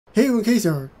Hey everyone,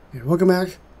 Kcer, and welcome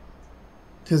back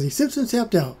to the Simpsons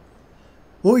Tapped Out.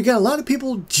 Well, we got a lot of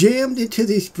people jammed into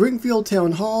the Springfield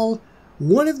Town Hall.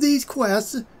 One of these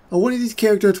quests, or one of these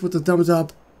characters with the thumbs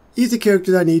up, is the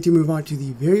character that I need to move on to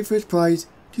the very first prize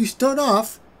to start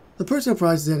off the personal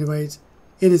prizes anyways,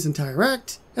 in this entire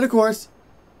act, and of course,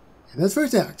 in this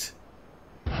first act.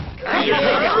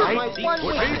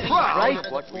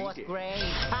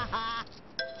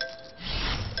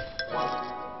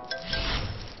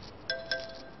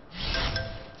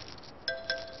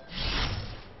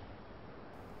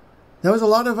 That was a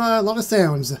lot of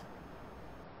sounds.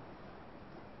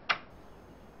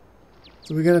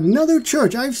 So we got another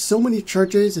church. I have so many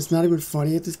churches, it's not even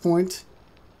funny at this point.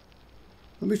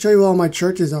 Let me show you where all my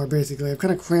churches are, basically. I've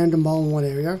kind of crammed them all in one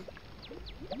area.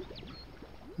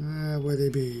 Where they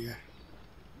be?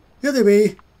 Here they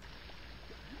be.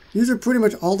 These are pretty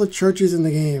much all the churches in the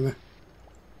game.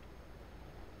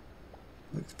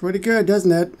 Looks pretty good,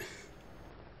 doesn't it?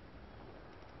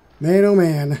 Man, oh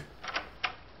man.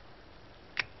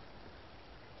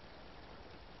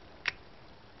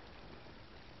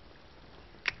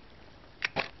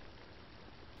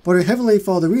 But at Heavenly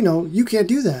Father Reno, you can't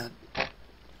do that.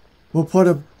 What part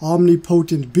of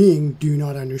omnipotent being do you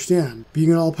not understand?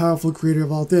 Being an all-powerful creator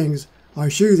of all things, I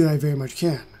assure you that I very much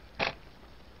can.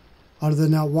 Other than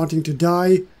not wanting to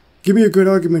die, give me a good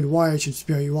argument why I should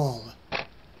spare you all.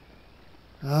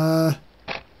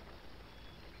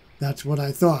 That's what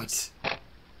I thought.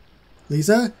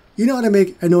 Lisa, you know how to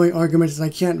make annoying arguments that I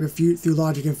can't refute through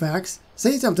logic and facts.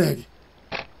 Say something!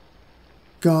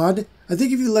 God, I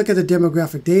think if you look at the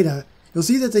demographic data, you'll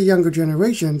see that the younger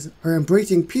generations are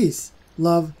embracing peace,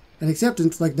 love, and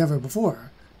acceptance like never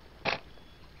before.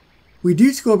 We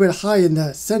do score a bit high in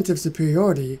the sense of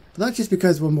superiority, but that's just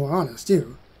because we're more honest,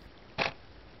 too.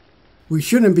 We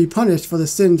shouldn't be punished for the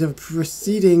sins of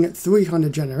preceding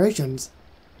 300 generations.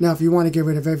 Now, if you want to get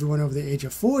rid of everyone over the age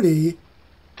of 40...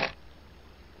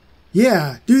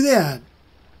 Yeah, do that!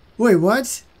 Wait,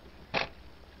 what?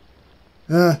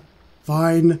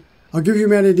 Fine. I'll give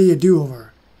humanity a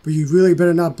do-over, but you really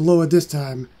better not blow it this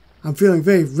time. I'm feeling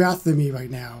very wrath-me right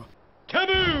now.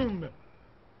 Kaboom!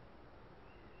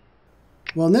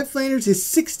 Well, Ned Flanders is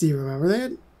 60, remember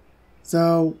that?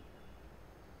 So,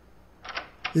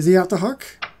 is he off the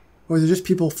hook? Or is it just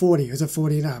people 40? Is it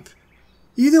 40 and up?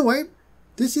 Either way,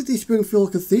 this is the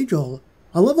Springfield Cathedral.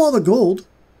 I love all the gold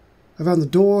around the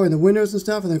door and the windows and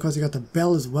stuff, and then of course you got the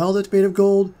bell as well that's made of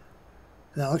gold.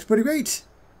 That looks pretty great.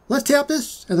 Let's tap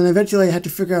this, and then eventually I had to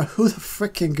figure out who the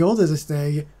frick can go to this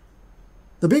thing.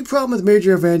 The big problem with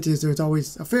major events is there's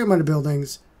always a fair amount of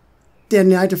buildings.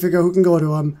 Then I had to figure out who can go to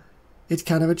them. It's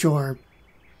kind of a chore.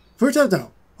 First up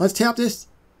though, let's tap this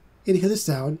and hear the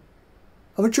sound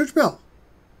of a church bell.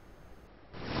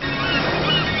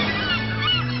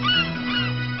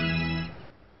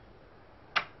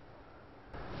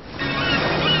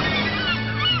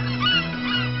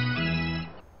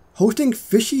 Hosting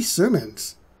fishy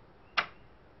sermons.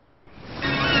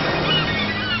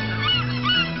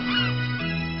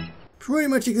 Pretty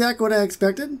much exactly what I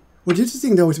expected. What's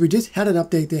interesting though is we just had an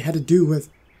update that had to do with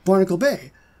Barnacle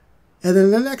Bay. And then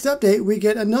in the next update we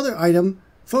get another item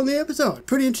from the episode.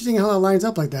 Pretty interesting how that lines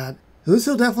up like that. So this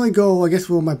will definitely go, I guess,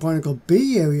 where my Barnacle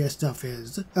Bay area stuff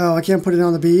is. Oh, I can't put it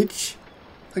on the beach.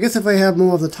 I guess if I have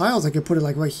more of the tiles I could put it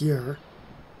like right here.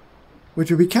 Which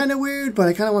would be kind of weird, but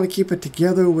I kind of want to keep it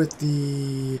together with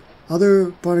the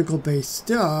other Barnacle Bay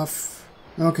stuff.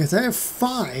 Okay, so I have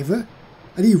 5.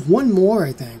 I need 1 more,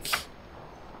 I think.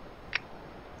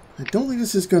 I don't think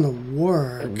this is going to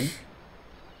work.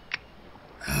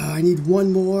 I need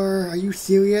 1 more. Are you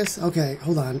serious? Okay,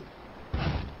 hold on.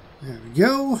 There we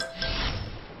go.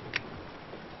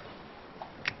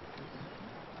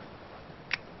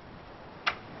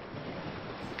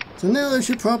 So now this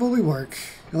should probably work.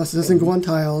 Unless it doesn't go on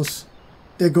tiles.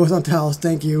 It goes on tiles,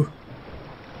 thank you.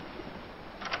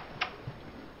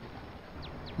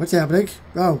 What's happening?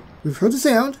 Oh, we've heard the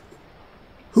sound.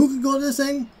 Who could go to this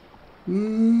thing?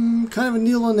 Kind of a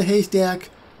needle in the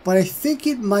haystack, but I think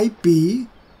it might be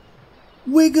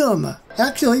Wiggum.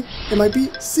 Actually, it might be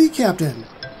Sea Captain.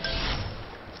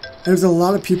 There's a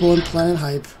lot of people in Planet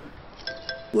Hype.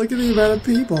 Look at the amount of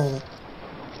people.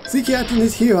 Sea Captain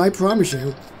is here, I promise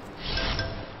you.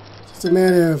 It's a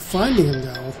matter of finding him,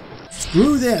 though.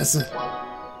 Screw this!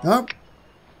 Oh,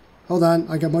 hold on,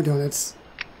 I got more donuts.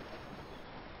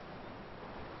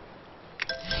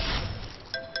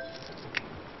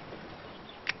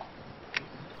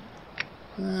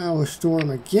 We'll store him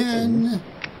again.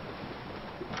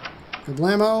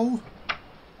 Kablamo.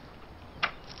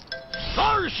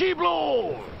 There she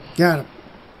blows! Got him.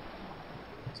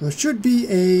 There should be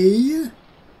a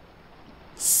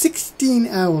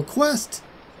 16-hour quest.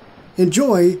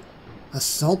 Enjoy a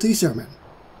salty sermon.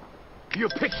 You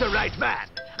picked the right man.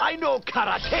 I know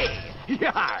karate.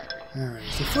 Yar. Alright,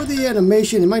 so for the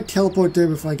animation, it might teleport there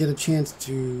before I get a chance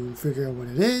to figure out what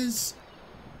it is.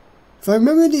 If I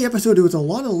remember in the episode, there was a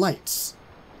lot of lights.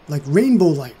 Like rainbow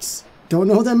lights. Don't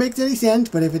know if that makes any sense,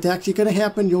 but if it's actually going to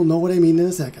happen, you'll know what I mean in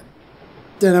a second.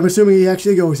 Then I'm assuming he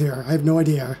actually goes here. I have no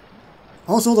idea.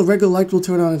 Also, the regular lights will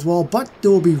turn on as well, but there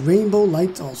will be rainbow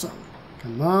lights also.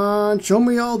 Come on, show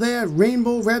me all that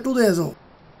rainbow razzle dazzle.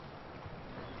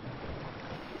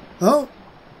 Oh,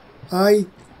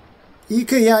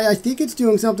 yeah, I think it's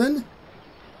doing something.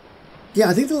 Yeah,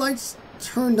 I think the lights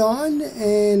turned on,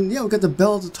 and yeah, we've got the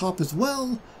bell at the top as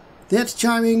well. That's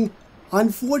chiming.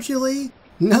 Unfortunately,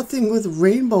 nothing with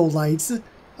rainbow lights.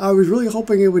 I was really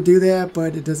hoping it would do that,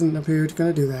 but it doesn't appear it's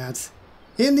going to do that.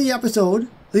 In the episode,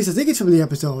 at least I think it's from the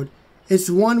episode, it's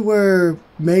one where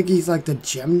Maggie's like the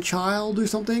gem child or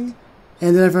something.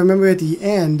 And then if I remember at the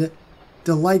end,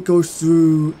 the light goes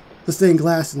through the stained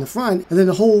glass in the front, and then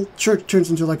the whole church turns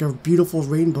into like a beautiful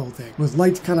rainbow thing, with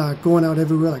lights kind of going out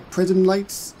everywhere, like prism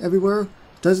lights everywhere.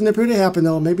 Doesn't appear to happen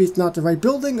though. Maybe it's not the right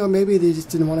building, or maybe they just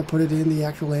didn't want to put it in the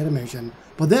actual animation.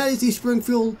 But that is the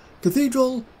Springfield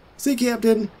Cathedral. Sea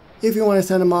Captain, if you want to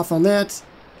send him off on that.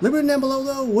 Leave it down below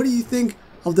though. What do you think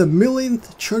of the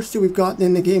millionth church that we've gotten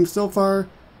in the game so far?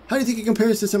 How do you think it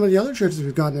compares to some of the other churches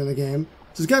we've gotten in the game?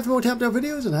 Subscribe for more tapped out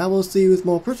videos, and I will see you with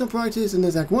more personal projects in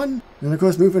this Act 1. And of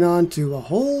course, moving on to a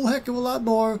whole heck of a lot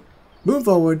more, moving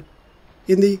forward,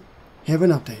 in the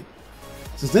Heaven Update.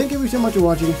 So thank you so much for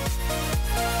watching, and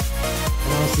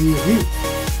I'll see you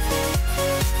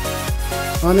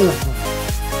on the next one.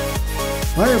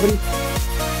 Bye everybody.